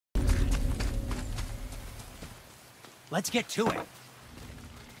Let's get to it.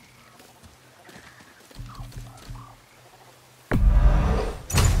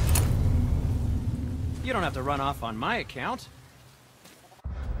 You don't have to run off on my account.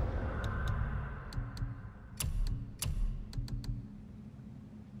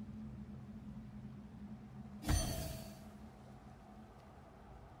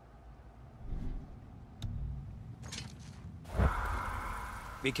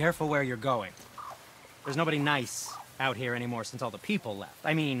 Be careful where you're going. There's nobody nice out here anymore since all the people left.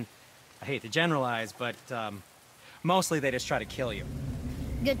 I mean, I hate to generalize, but, mostly they just try to kill you.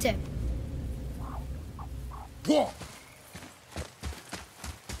 Good tip. Whoa!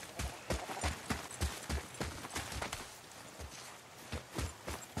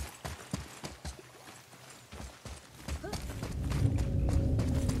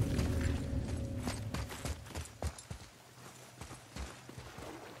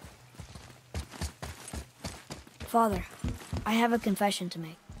 Father, I have a confession to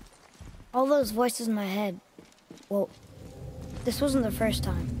make. All those voices in my head, well, this wasn't the first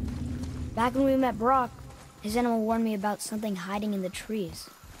time. Back when we met Brok, his animal warned me about something hiding in the trees.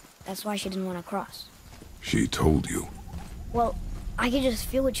 That's why she didn't want to cross. She told you. Well, I could just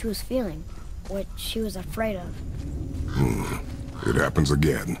feel what she was feeling, what she was afraid of. It happens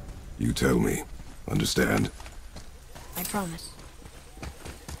again. You tell me. Understand? I promise.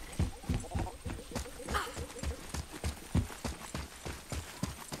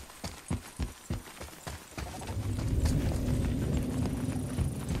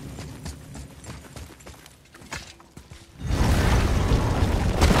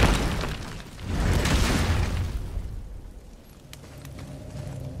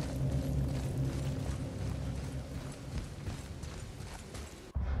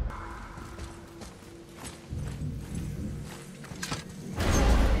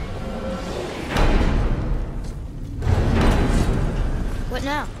 What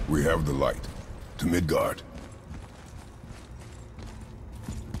now? We have the light. To Midgard.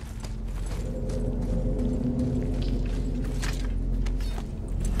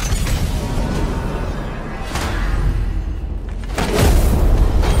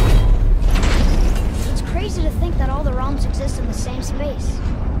 It's crazy to think that all the realms exist in the same space,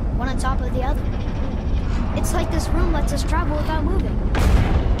 one on top of the other. It's like this room lets us travel without moving.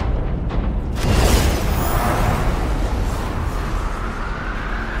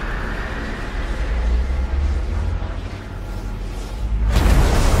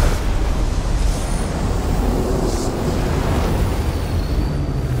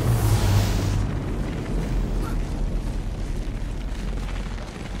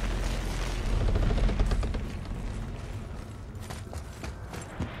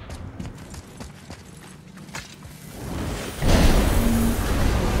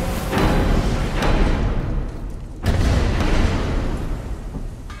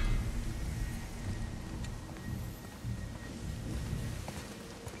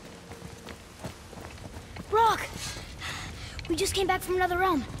 Brok! We just came back from another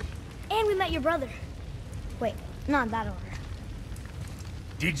realm. And we met your brother. Wait, not in that order.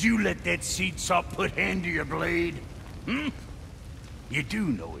 Did you let that seed sop put hand to your blade? Hmm? You do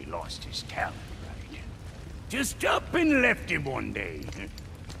know he lost his talent, right? Just up and left him one day.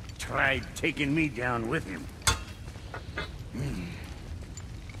 Tried taking me down with him.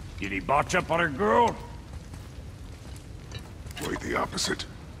 Did he botch up on a girl? Quite the opposite.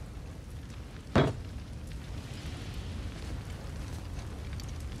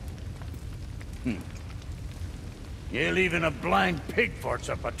 Yeah, even a blind pig farts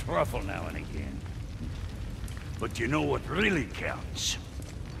up a truffle now and again. But you know what really counts?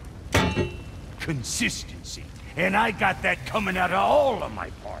 Consistency. And I got that coming out of all of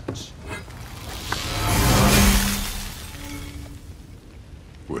my parts.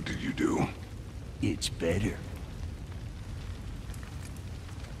 What did you do? It's better.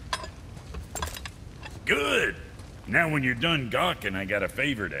 Good! Now when you're done gawking, I got a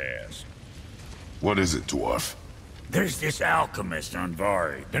favor to ask. What is it, dwarf? There's this alchemist on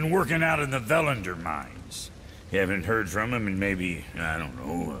Vari. Been working out in the Velander mines. Haven't heard from him in maybe, I don't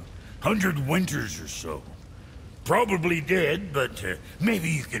know, 100 winters or so. Probably dead, but maybe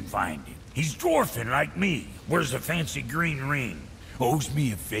you can find him. He's dwarfing like me. Wears a fancy green ring. Owes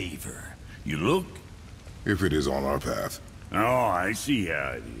me a favor. You look? If it is on our path. Oh, I see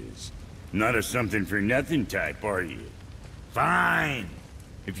how it is. Not a something-for-nothing type, are you? Fine.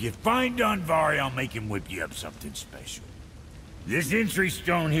 If you find Andvari, I'll make him whip you up something special. This entry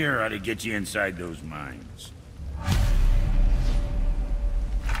stone here ought to get you inside those mines.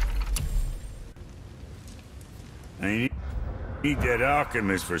 I need that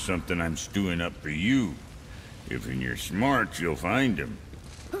alchemist for something I'm stewing up for you. If you're smart, you'll find him.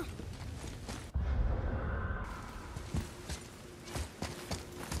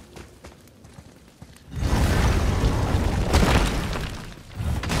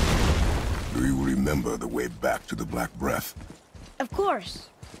 Do you remember the way back to the Black Breath? Of course.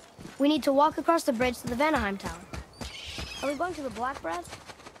 We need to walk across the bridge to the Vanaheim Tower. Are we going to the Black Breath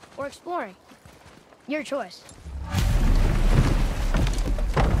or exploring? Your choice.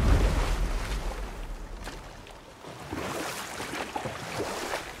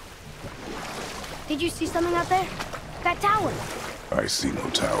 Did you see something out there? That tower. I see no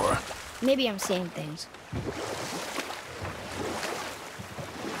tower. Maybe I'm seeing things.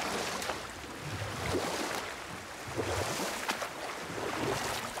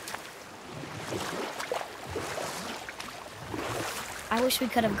 I wish we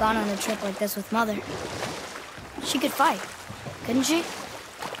could have gone on a trip like this with Mother. She could fight, couldn't she?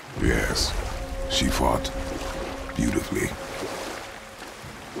 Yes, she fought beautifully.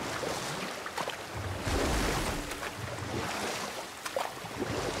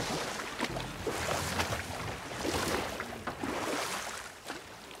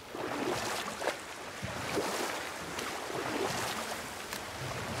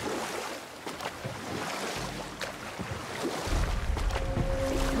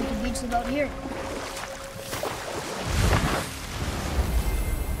 We could beach the boat here.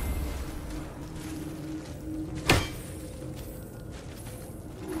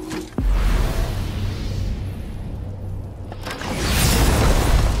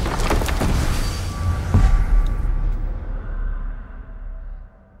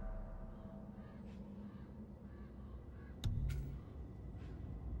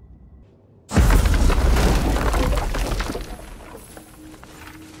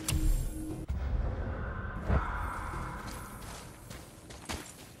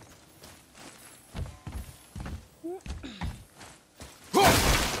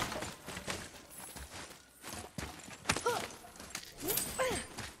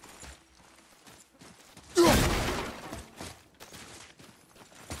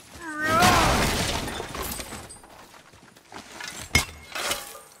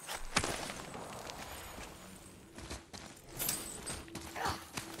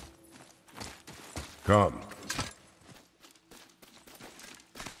 Come.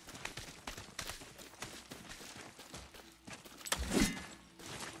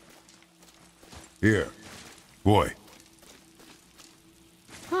 Here. Boy.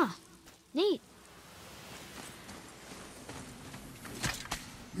 Huh. Neat.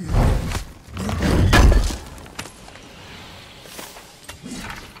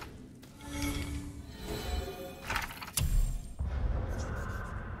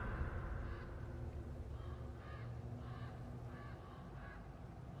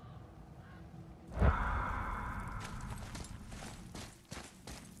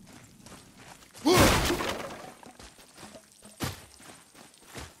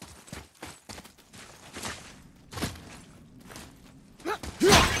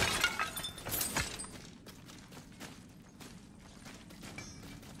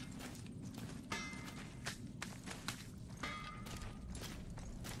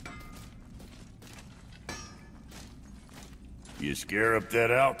 You scare up that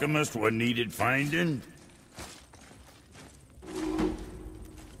alchemist what needed finding?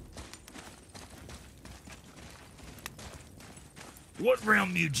 What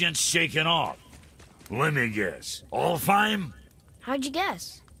realm you gents shaking off? Let me guess. Alfheim? How'd you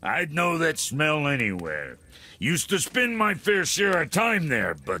guess? I'd know that smell anywhere. Used to spend my fair share of time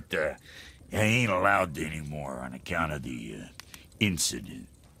there, but I ain't allowed to anymore on account of the incident.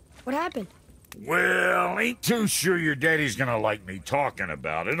 What happened? Well, ain't too sure your daddy's gonna like me talking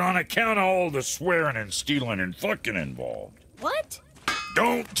about it on account of all the swearing and stealing and fucking involved. What?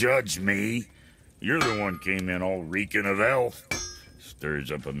 Don't judge me. You're the one came in all reeking of elf.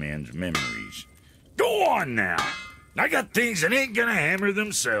 Stirs up a man's memories. Go on now. I got things that ain't gonna hammer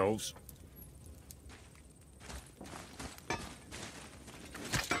themselves.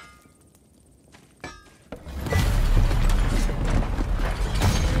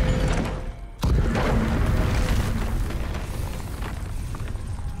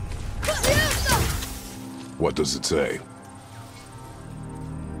 What does it say?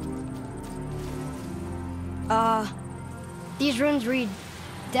 These runes read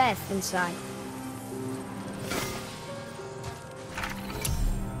death inside.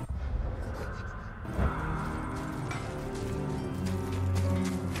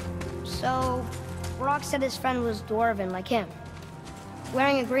 So, Brock said his friend was dwarven like him,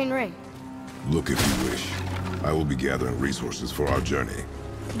 wearing a green ring. Look if you wish. I will be gathering resources for our journey.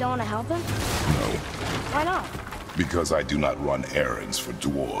 You don't want to help him? No, Why not? because I do not run errands for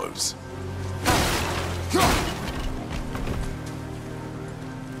dwarves.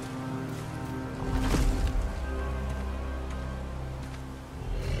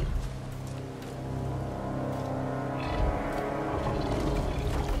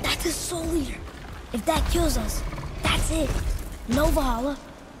 That's a soul eater. If that kills us, that's it. No Valhalla,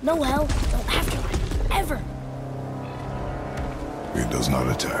 no hell, no afterlife, ever. It does not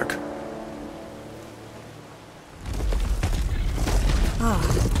attack.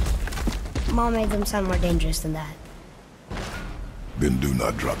 Mom made them sound more dangerous than that. Then do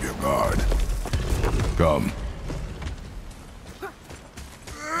not drop your guard. Come.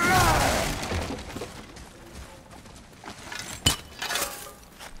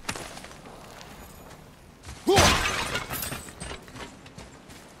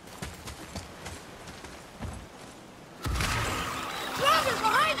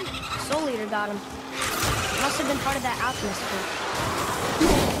 Soul Eater got him. Must have been part of that alchemist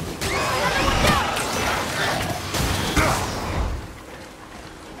group.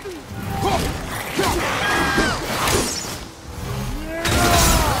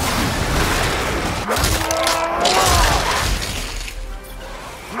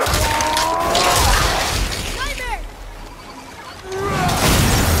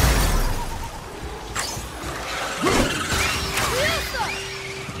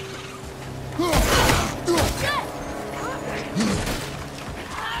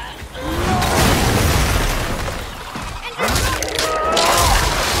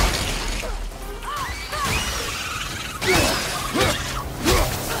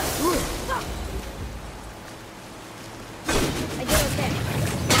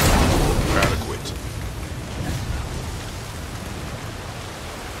 Adequate.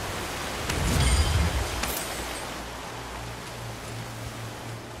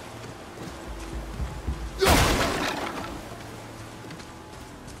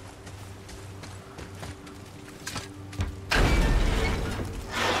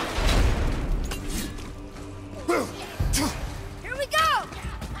 Here we go!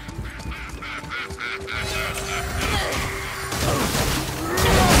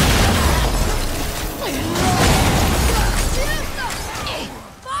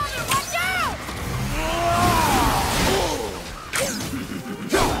 Father, watch out!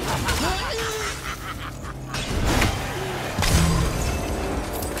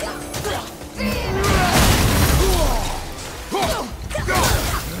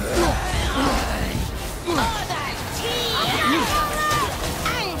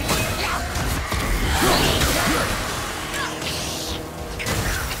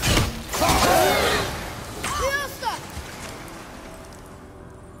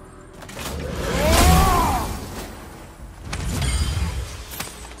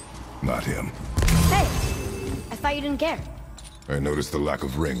 Not him. Hey, I thought you didn't care. I noticed the lack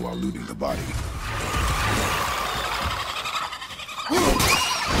of ring while looting the body.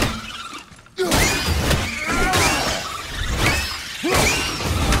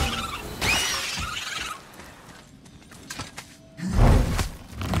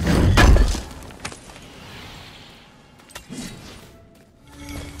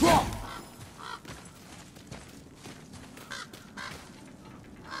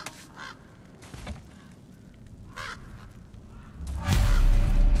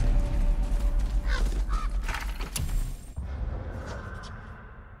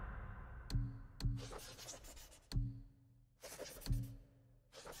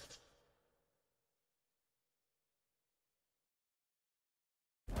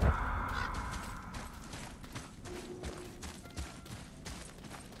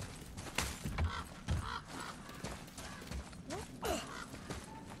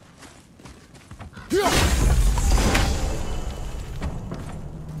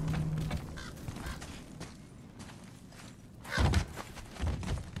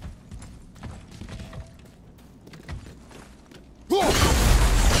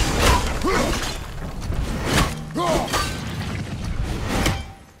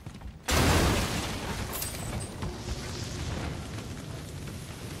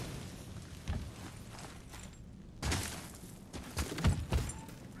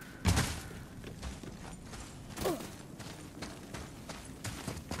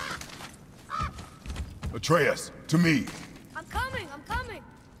 Atreus, to me. I'm coming, I'm coming.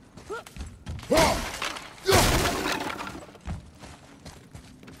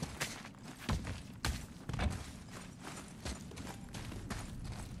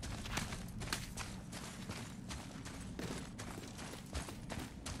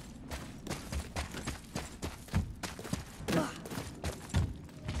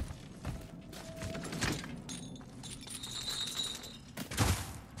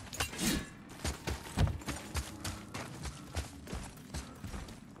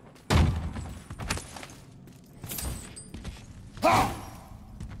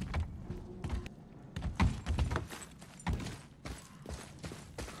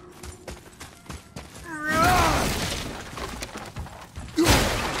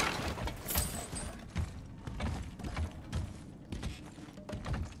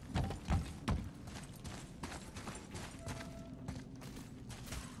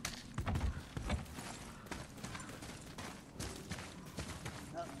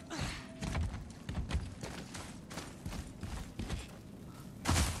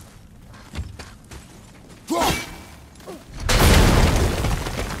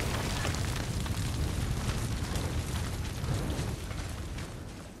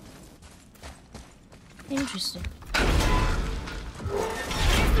 interesting. It's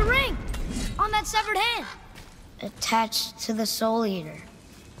the ring! On that severed hand! Attached to the Soul Eater.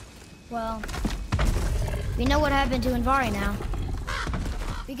 Well, we know what happened to Anvari now.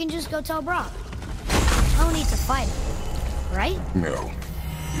 We can just go tell Brock. No need to fight it, right? No.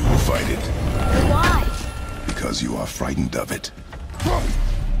 You will fight it. Why? Because you are frightened of it.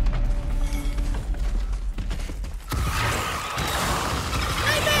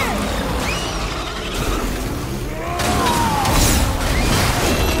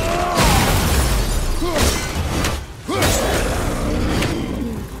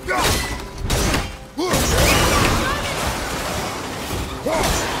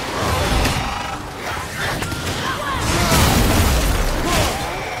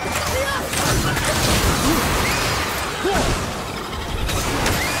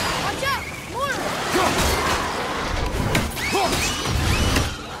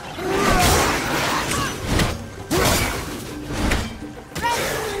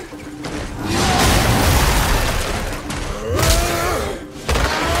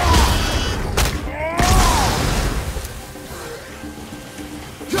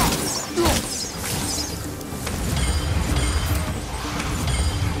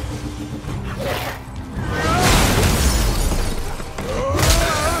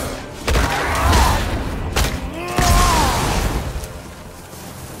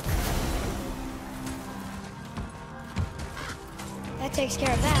 That takes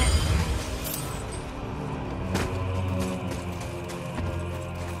care of that.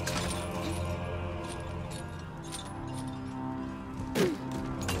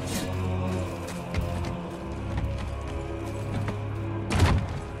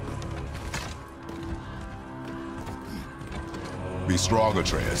 Be strong,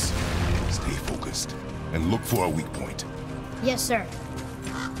 Atreus. Stay focused. And look for a weak point. Yes, sir.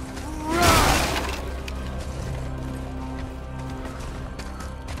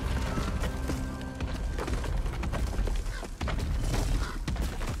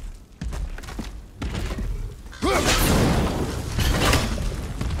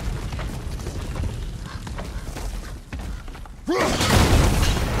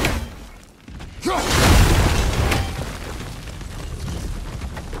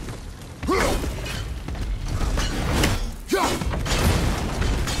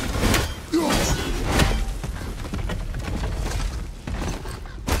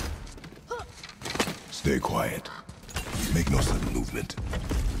 Stay quiet. Make no sudden movement.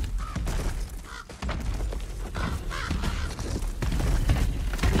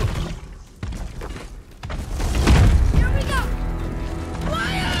 Here we go!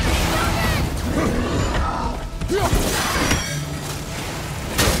 Fire!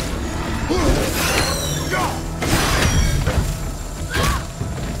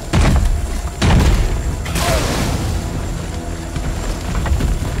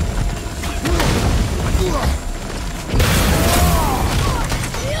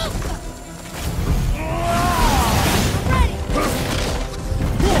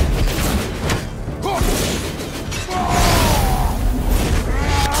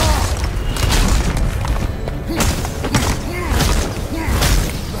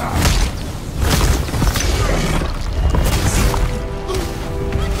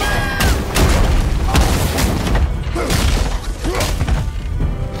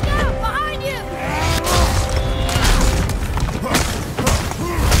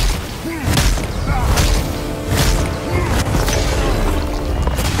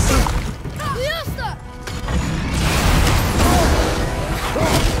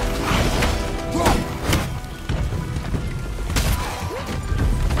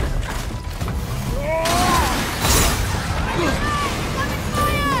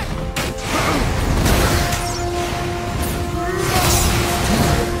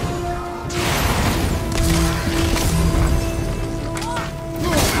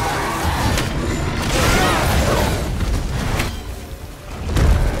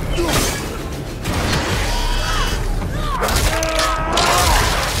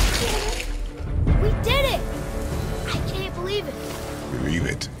 Believe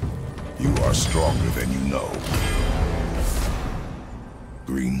it. You are stronger than you know.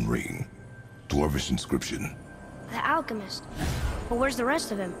 Green ring. Dwarvish inscription. The alchemist. But where's the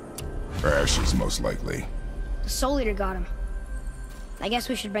rest of him? Ashes, most likely. The Soul Eater got him. I guess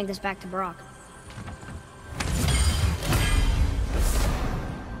we should bring this back to Brock.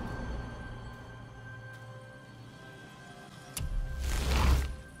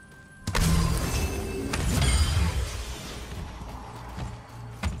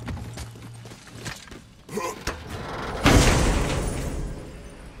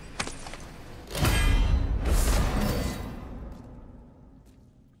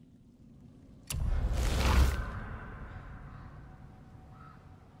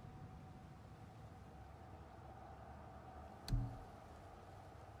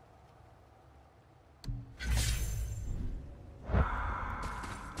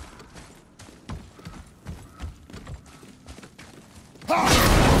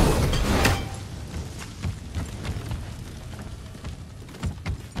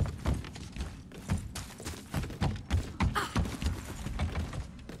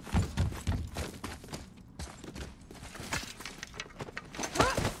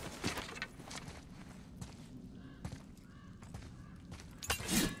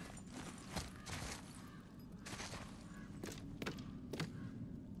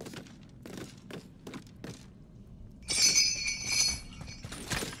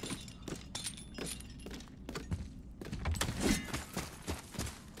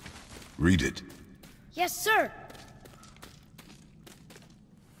 Read it. Yes, sir.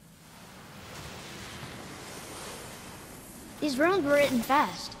 These runes were written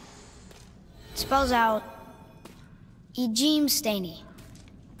fast. It spells out Ejim Staney.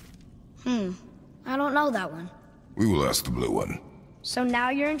 I don't know that one. We will ask the blue one. So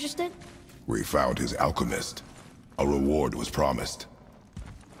now you're interested? We found his alchemist. A reward was promised.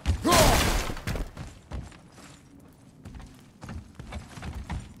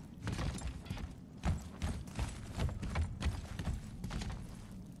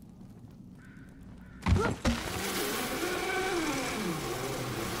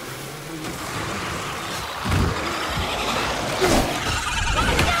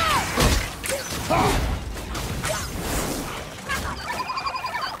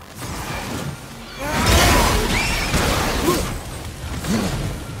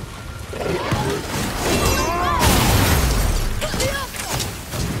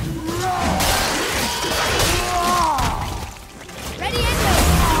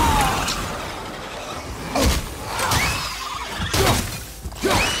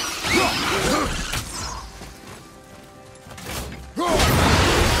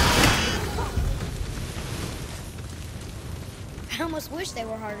 I almost wish they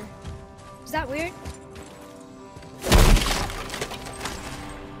were harder. Is that weird?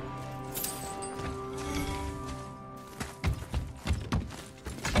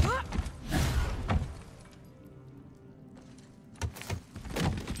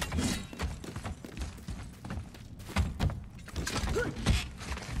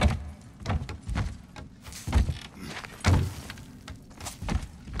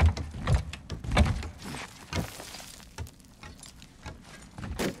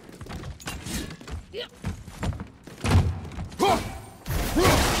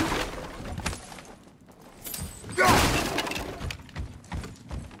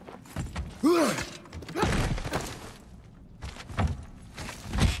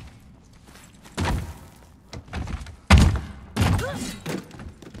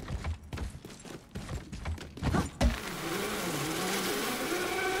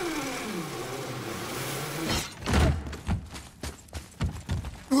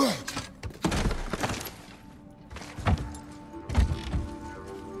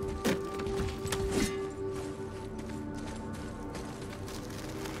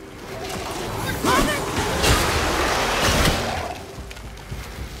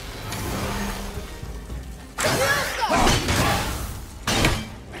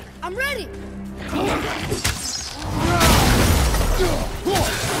 I'm ready!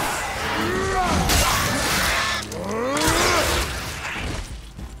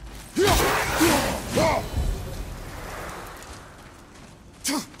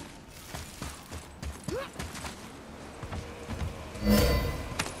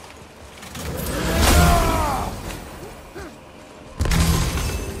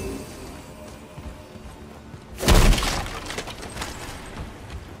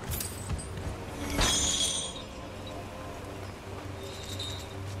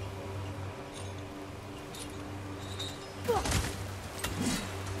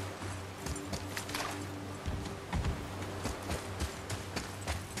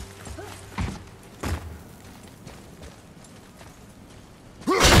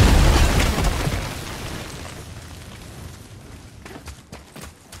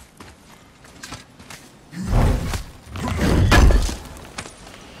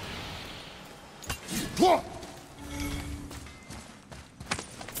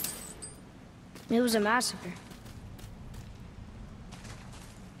 It was a massacre.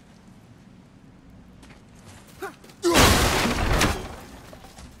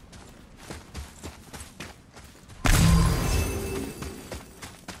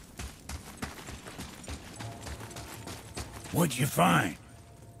 What'd you find?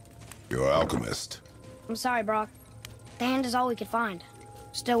 Your alchemist. I'm sorry, Brock. The hand is all we could find.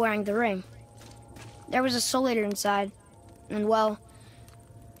 Still wearing the ring. There was a soul eater inside, and well,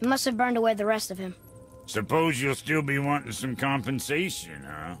 it must have burned away the rest of him. Suppose you'll still be wanting some compensation,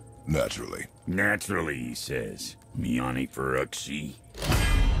 huh? Naturally. Naturally, he says. Miani Feruxi.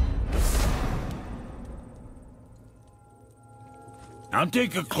 I'll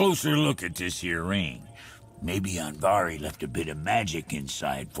take a closer look at this here ring. Maybe Andvari left a bit of magic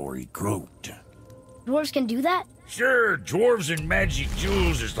inside before he croaked. Dwarves can do that? Sure, dwarves and magic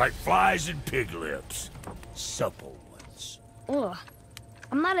jewels is like flies and pig lips. Supple ones. Ugh.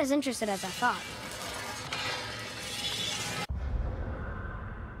 I'm not as interested as I thought.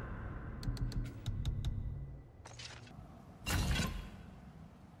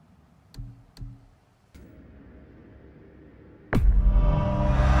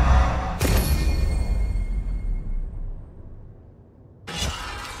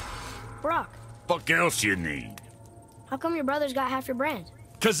 Brock, Fuck else you need? how come your brother's got half your brand?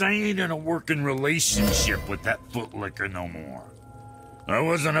 'Cause I ain't in a working relationship with that footlicker no more. I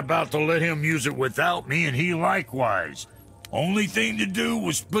wasn't about to let him use it without me, and he likewise. Only thing to do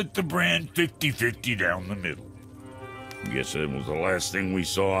was split the brand 50-50 down the middle. Guess that was the last thing we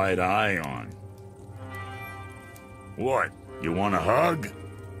saw eye to eye on. What? You want a hug?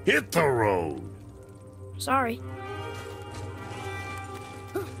 Hit the road! Sorry.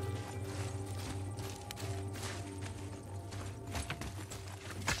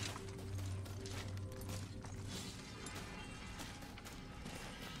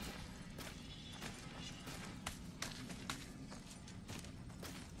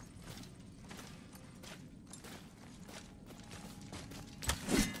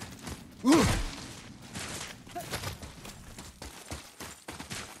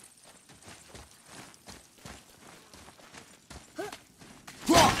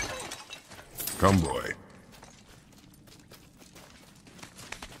 Come, boy.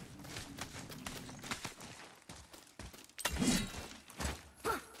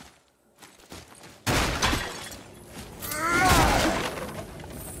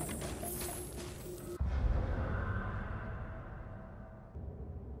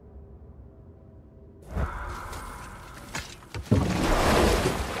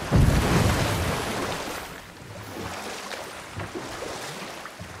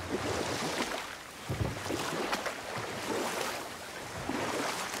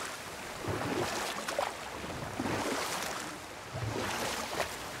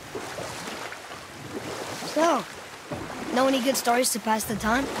 So, know any good stories to pass the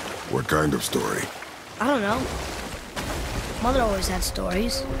time? What kind of story? I don't know. Mother always had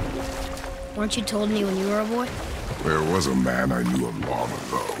stories. Weren't you told me when you were a boy? There was a man I knew of long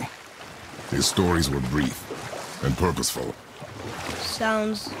ago. His stories were brief and purposeful.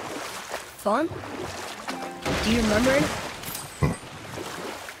 Sounds fun. Do you remember it?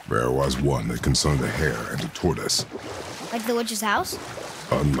 There was one that concerned a hare and a tortoise. Like the witch's house?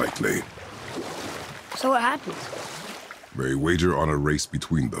 Unlikely. So what happens? They wager on a race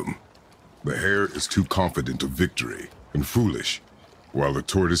between them. The hare is too confident of victory and foolish, while the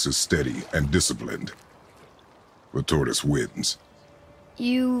tortoise is steady and disciplined. The tortoise wins.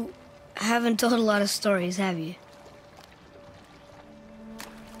 You haven't told a lot of stories, have you?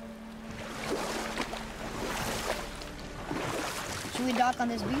 Should we dock on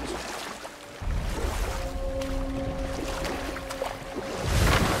this beach?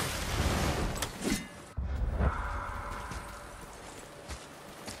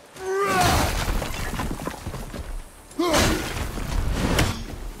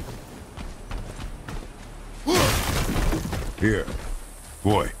 Here,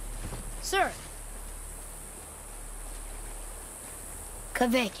 boy. Sir.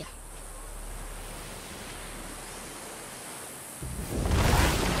 Kveikja.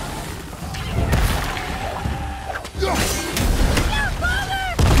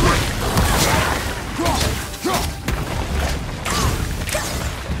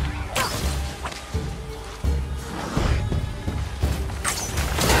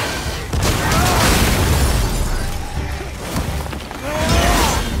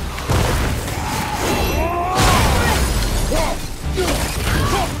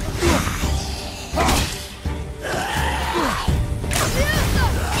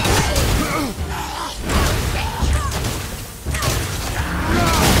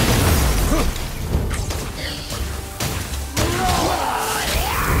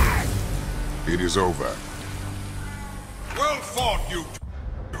 It is over. Well fought, you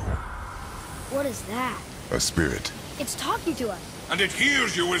What is that? A spirit. It's talking to us. and it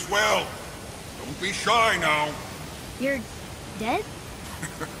hears you as well. Don't be shy now. You're dead?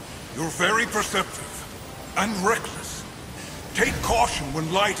 You're very perceptive and reckless. Take caution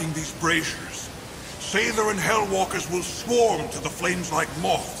when lighting these braziers. Sather and Hellwalkers will swarm to the flames like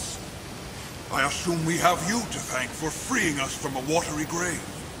moths. I assume we have you to thank for freeing us from a watery grave.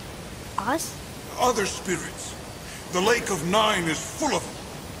 Us? Other spirits. The Lake of Nine is full of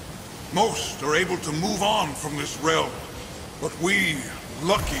them. Most are able to move on from this realm, but we,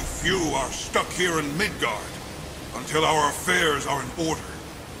 lucky few, are stuck here in Midgard until our affairs are in order.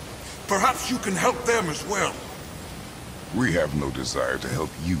 Perhaps you can help them as well. We have no desire to help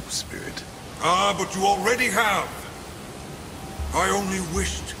you, Spirit. Ah, but you already have. I only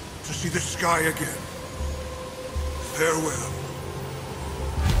wished to see the sky again. Farewell.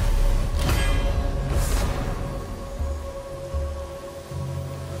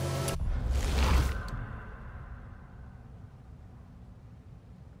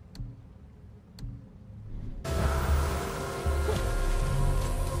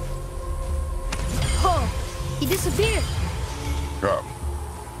 Oh, he disappeared. Come,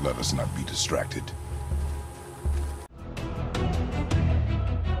 let us not be distracted.